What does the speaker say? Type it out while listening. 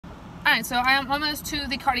Alright, so I am almost to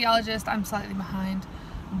the cardiologist. I'm slightly behind.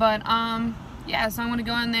 But, yeah, so I'm going to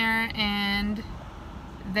go in there and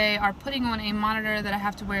they are putting on a monitor that I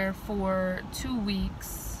have to wear for 2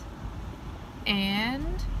 weeks.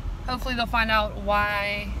 And hopefully they'll find out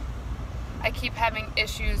why I keep having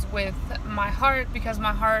issues with my heart, because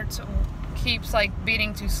my heart keeps like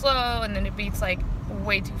beating too slow and then it beats like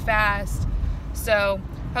way too fast. So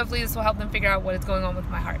hopefully this will help them figure out what is going on with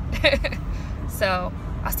my heart. So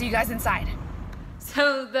I'll see you guys inside.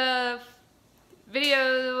 So the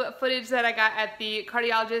video footage that I got at the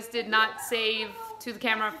cardiologist did not save to the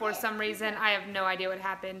camera for some reason. I have no idea what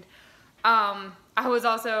happened. I was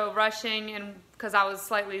also rushing and because I was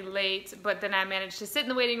slightly late, but then I managed to sit in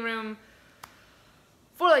the waiting room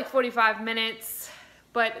for like 45 minutes,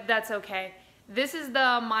 but that's okay. This is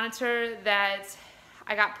the monitor that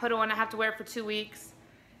I got put on. I have to wear it for 2 weeks.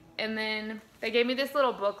 And then they gave me this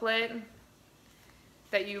little booklet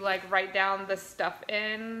that you like write down the stuff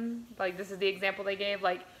in. Like this is the example they gave.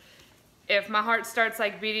 Like if my heart starts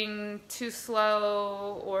like beating too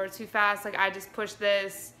slow or too fast, like I just push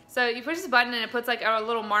this. So you push this button and it puts like a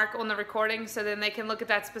little mark on the recording, so then they can look at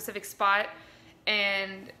that specific spot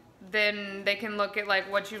and then they can look at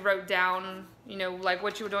like what you wrote down, you know, like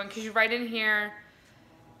what you were doing, because you write in here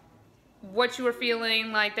what you were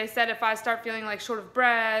feeling. Like they said if I start feeling like short of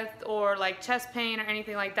breath or like chest pain or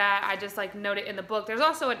anything like that, I just like note it in the book. There's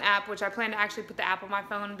also an app, which I plan to actually put the app on my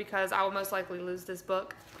phone because I will most likely lose this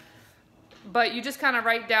book. But you just kind of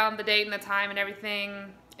write down the date and the time and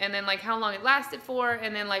everything, and then like how long it lasted for,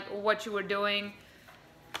 and then like what you were doing,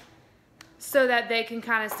 so that they can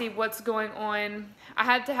kind of see what's going on. I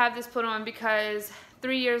had to have this put on because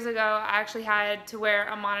 3 years ago I actually had to wear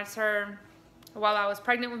a monitor while I was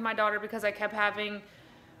pregnant with my daughter because I kept having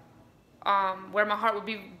where my heart would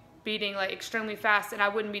be beating like extremely fast and I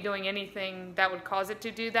wouldn't be doing anything that would cause it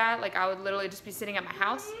to do that. Like I would literally just be sitting at my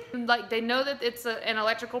house. Like they know that it's an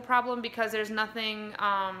electrical problem because there's nothing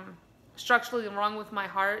structurally wrong with my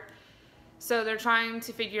heart. So they're trying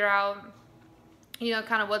to figure out, you know,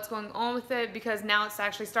 kind of what's going on with it, because now it's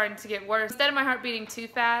actually starting to get worse. Instead of my heart beating too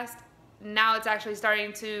fast, now it's actually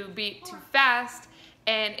starting to beat too fast,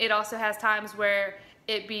 and it also has times where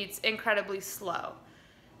it beats incredibly slow.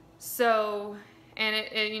 So, and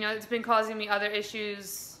it you know, it's been causing me other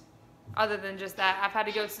issues other than just that. I've had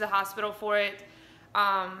to go to the hospital for it.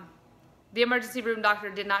 The emergency room doctor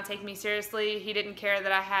did not take me seriously. He didn't care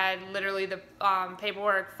that I had literally the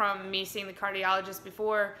paperwork from me seeing the cardiologist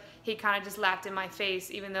before. He kind of just laughed in my face,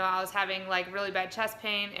 even though I was having like really bad chest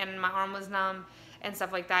pain and my arm was numb and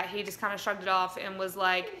stuff like that. He just kind of shrugged it off and was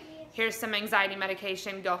like, here's some anxiety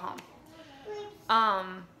medication, go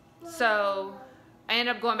home. So I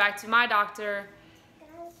ended up going back to my doctor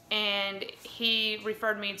and he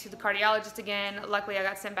referred me to the cardiologist again. Luckily I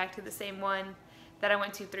got sent back to the same one that I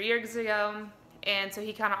went to 3 years ago, and so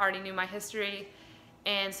he kind of already knew my history,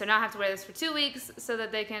 and so now I have to wear this for 2 weeks so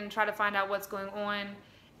that they can try to find out what's going on.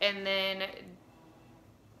 And then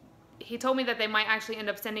he told me that they might actually end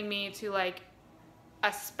up sending me to like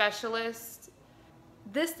a specialist.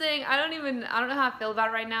 This thing, I don't know how I feel about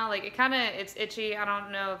it right now. Like it's itchy. I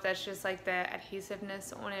don't know if that's just like the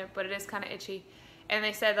adhesiveness on it, but it is kind of itchy. And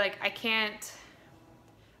they said like I can't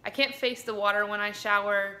face the water when I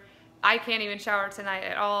shower. I can't even shower tonight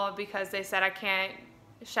at all because they said I can't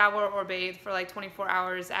shower or bathe for like 24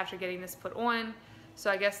 hours after getting this put on. So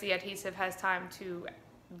I guess the adhesive has time to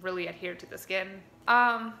really adhere to the skin.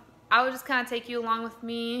 I will just kind of take you along with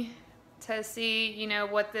me to see, you know,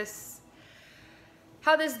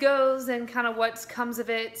 how this goes and kind of what comes of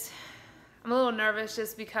it. I'm a little nervous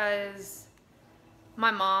just because my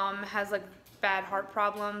mom has like bad heart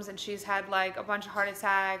problems and she's had like a bunch of heart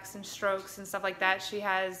attacks and strokes and stuff like that.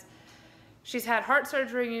 She's had heart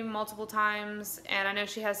surgery multiple times, and I know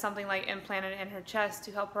she has something like implanted in her chest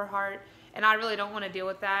to help her heart, and I really don't want to deal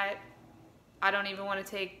with that. I don't even want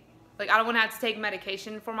to take, like, I don't want to have to take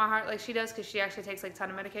medication for my heart like she does, because she actually takes like a ton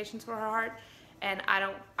of medications for her heart, and I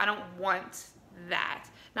don't want that.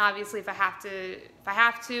 Now obviously if I have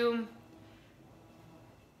to,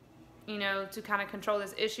 you know, to kind of control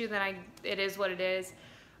this issue, then it is what it is.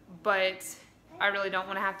 But I really don't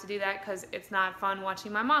want to have to do that because it's not fun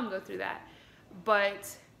watching my mom go through that. But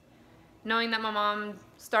knowing that my mom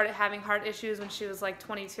started having heart issues when she was like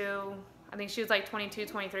 22, I think she was like 22,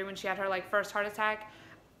 23 when she had her like first heart attack,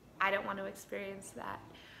 I don't want to experience that.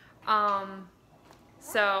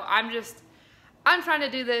 So I'm trying to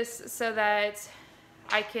do this so that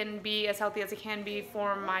I can be as healthy as I can be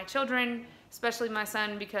for my children, especially my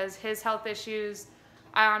son, because his health issues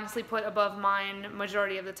I honestly put above mine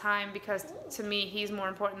majority of the time, because to me he's more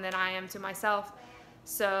important than I am to myself.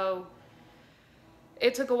 So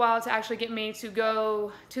it took a while to actually get me to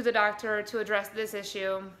go to the doctor to address this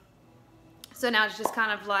issue. So now it's just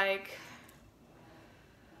kind of like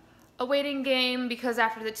a waiting game, because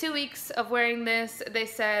after the 2 weeks of wearing this, they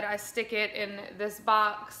said I stick it in this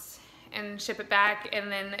box and ship it back,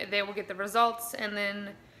 and then they will get the results, and then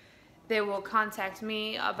they will contact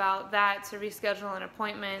me about that to reschedule an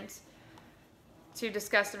appointment to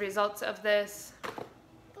discuss the results of this.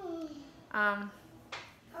 I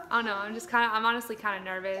don't know, I'm honestly kind of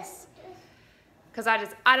nervous, because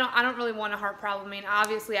I don't really want a heart problem. I mean,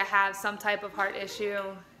 obviously I have some type of heart issue,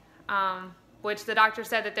 which the doctor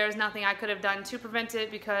said that there's nothing I could have done to prevent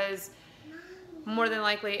it, because more than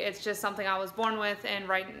likely it's just something I was born with, and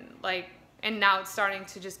and now it's starting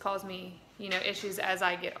to just cause me, you know, issues as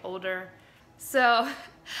I get older. So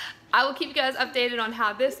I will keep you guys updated on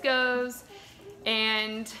how this goes,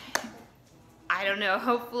 and I don't know,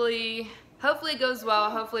 hopefully it goes well.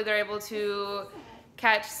 Hopefully they're able to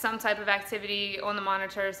catch some type of activity on the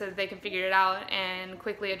monitor so that they can figure it out and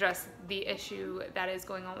quickly address the issue that is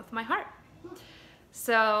going on with my heart.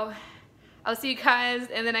 So I'll see you guys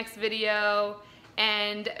in the next video,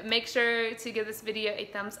 and make sure to give this video a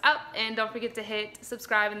thumbs up, and don't forget to hit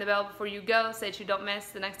subscribe and the bell before you go so that you don't miss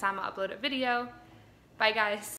the next time I upload a video. Bye guys.